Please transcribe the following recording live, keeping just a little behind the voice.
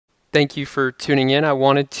Thank you for tuning in. I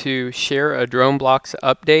wanted to share a DroneBlocks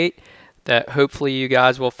update that hopefully you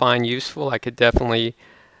guys will find useful. I could definitely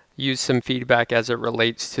use some feedback as it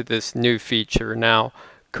relates to this new feature. Now,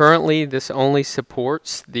 currently this only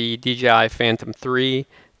supports the DJI Phantom 3,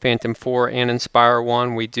 Phantom 4, and Inspire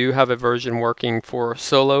 1. We do have a version working for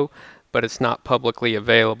solo, but it's not publicly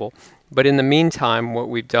available. But in the meantime, what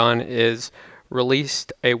we've done is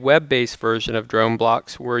released a web-based version of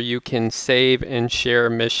DroneBlocks where you can save and share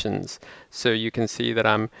missions. So you can see that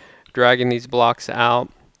I'm dragging these blocks out,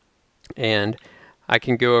 and I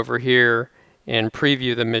can go over here and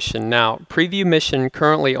preview the mission. Now, preview mission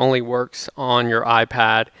currently only works on your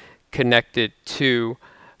iPad connected to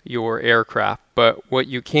your aircraft, but what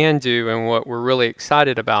you can do and what we're really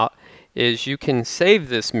excited about is you can save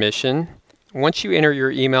this mission. Once you enter your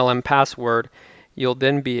email and password, you'll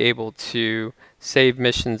then be able to save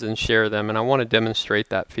missions and share them, and I want to demonstrate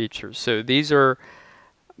that feature. So these are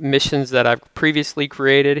missions that I've previously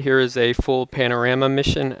created. Here is a full panorama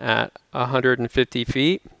mission at 150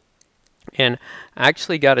 feet, and I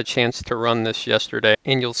actually got a chance to run this yesterday,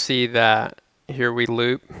 and you'll see that here we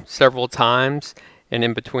loop several times and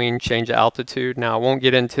in between change altitude. Now, I won't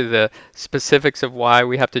get into the specifics of why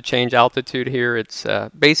we have to change altitude here. It's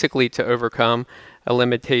basically to overcome a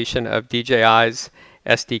limitation of DJI's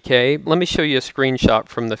SDK. Let me show you a screenshot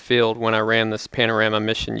from the field when I ran this panorama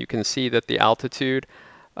mission. You can see that the altitude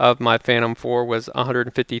of my Phantom 4 was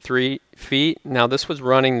 153 feet. Now, this was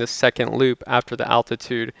running the second loop after the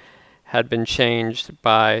altitude had been changed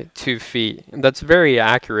by 2 feet. That's very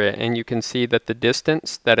accurate, and you can see that the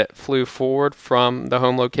distance that it flew forward from the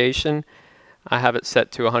home location, I have it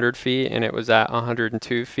set to 100 feet, and it was at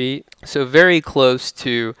 102 feet. So very close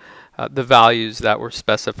to the values that were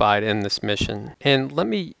specified in this mission. And let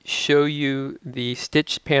me show you the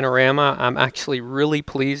stitched panorama. I'm actually really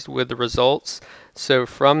pleased with the results. So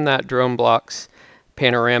from that DroneBlocks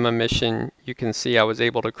panorama mission, you can see I was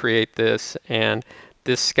able to create this, and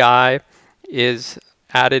this sky is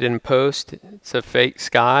added in post. It's a fake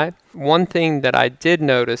sky. One thing that I did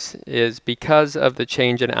notice is because of the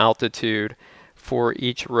change in altitude for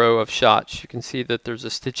each row of shots, you can see that there's a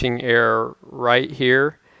stitching error right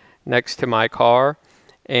here next to my car,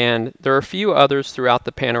 and there are a few others throughout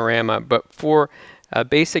the panorama, but for a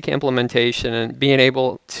basic implementation and being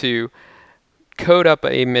able to code up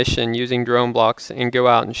a mission using DroneBlocks and go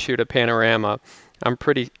out and shoot a panorama, I'm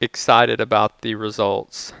pretty excited about the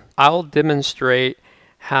results. I'll demonstrate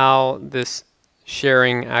how this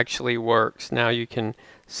sharing actually works. Now, you can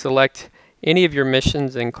select any of your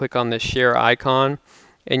missions and click on the share icon,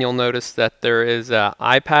 and you'll notice that there is an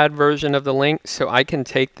iPad version of the link, so I can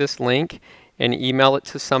take this link and email it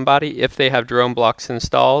to somebody. If they have DroneBlocks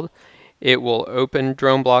installed, it will open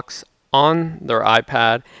DroneBlocks on their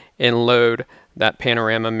iPad and load that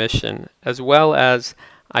panorama mission, as well as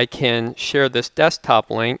I can share this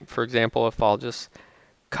desktop link. For example, if I'll just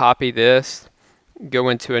copy this, go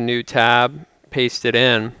into a new tab, paste it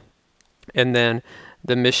in, and then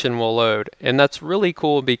the mission will load. And that's really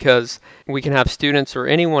cool because we can have students or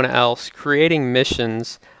anyone else creating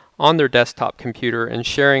missions on their desktop computer and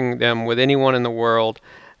sharing them with anyone in the world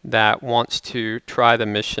that wants to try the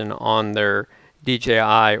mission on their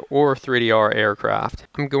DJI or 3DR aircraft.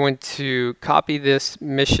 I'm going to copy this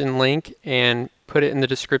mission link and put it in the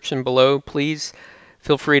description below. Please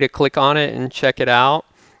feel free to click on it and check it out,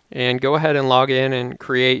 and go ahead and log in and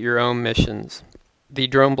create your own missions. The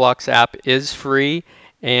DroneBlocks app is free,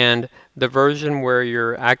 and the version where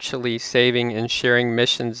you're actually saving and sharing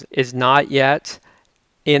missions is not yet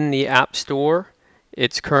in the App Store.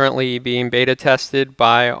 It's currently being beta tested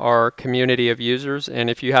by our community of users, and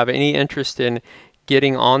if you have any interest in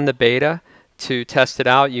getting on the beta to test it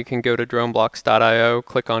out, you can go to droneblocks.io,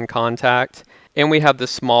 click on contact, and we have the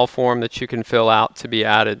small form that you can fill out to be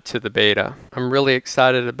added to the beta. I'm really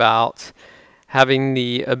excited about having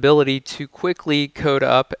the ability to quickly code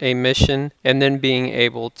up a mission and then being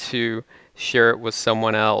able to share it with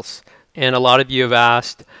someone else. And a lot of you have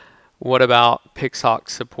asked, what about Pixhawk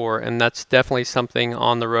support? And that's definitely something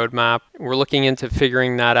on the roadmap. We're looking into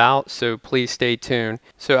figuring that out, so please stay tuned.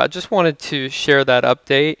 So I just wanted to share that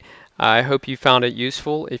update. I hope you found it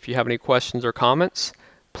useful. If you have any questions or comments,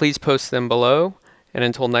 please post them below. And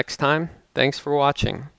until next time, thanks for watching.